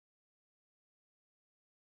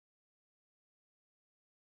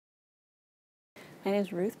My name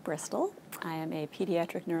is Ruth Bristol. I am a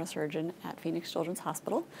pediatric neurosurgeon at Phoenix Children's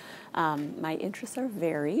Hospital. My interests are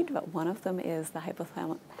varied, but one of them is the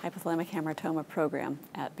hypothalamic hamartoma program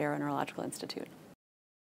at Barrow Neurological Institute.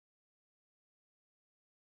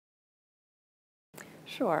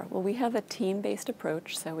 Sure. Well, we have a team-based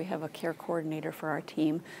approach, so we have a care coordinator for our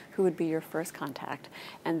team who would be your first contact.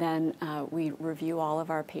 And then we review all of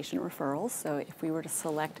our patient referrals. So if we were to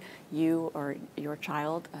select you or your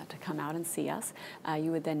child to come out and see us,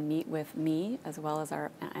 you would then meet with me as well as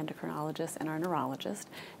our endocrinologist and our neurologist,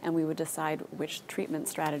 and we would decide which treatment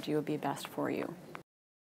strategy would be best for you.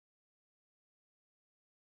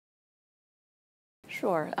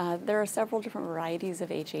 Sure. There are several different varieties of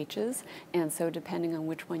HHs, and so depending on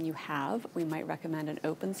which one you have, we might recommend an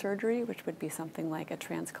open surgery, which would be something like a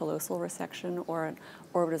transcallosal resection or an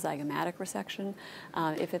orbitozygomatic resection.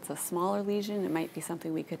 If it's a smaller lesion, it might be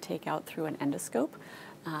something we could take out through an endoscope.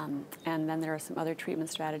 And then there are some other treatment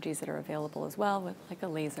strategies that are available as well, with like a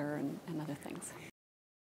laser and other things.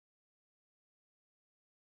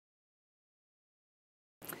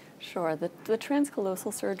 Sure. The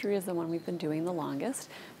transcallosal surgery is the one we've been doing the longest.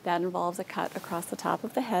 That involves a cut across the top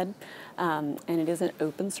of the head, and it is an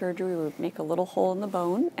open surgery. We make a little hole in the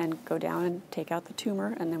bone and go down and take out the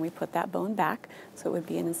tumor, and then we put that bone back, so it would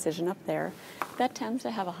be an incision up there. That tends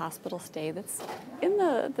to have a hospital stay that's in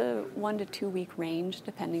the 1 to 2 week range,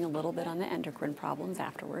 depending a little bit on the endocrine problems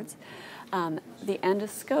afterwards. The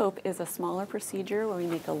endoscope is a smaller procedure where we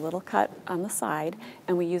make a little cut on the side,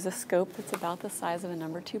 and we use a scope that's about the size of a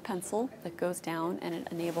number 2 pencil that goes down, and it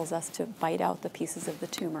enables us to bite out the pieces of the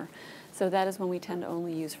tumor. So that is one we tend to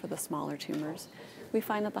only use for the smaller tumors. We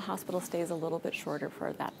find that the hospital stay is a little bit shorter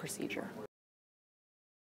for that procedure.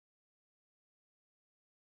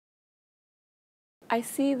 I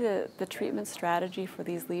see the treatment strategy for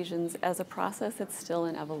these lesions as a process that's still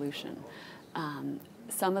in evolution.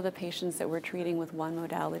 Some of the patients that we're treating with one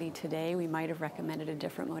modality today, we might have recommended a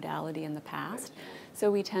different modality in the past.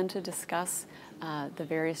 So we tend to discuss the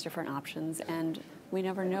various different options, and we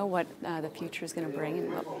never know what the future is going to bring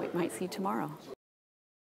and what we might see tomorrow.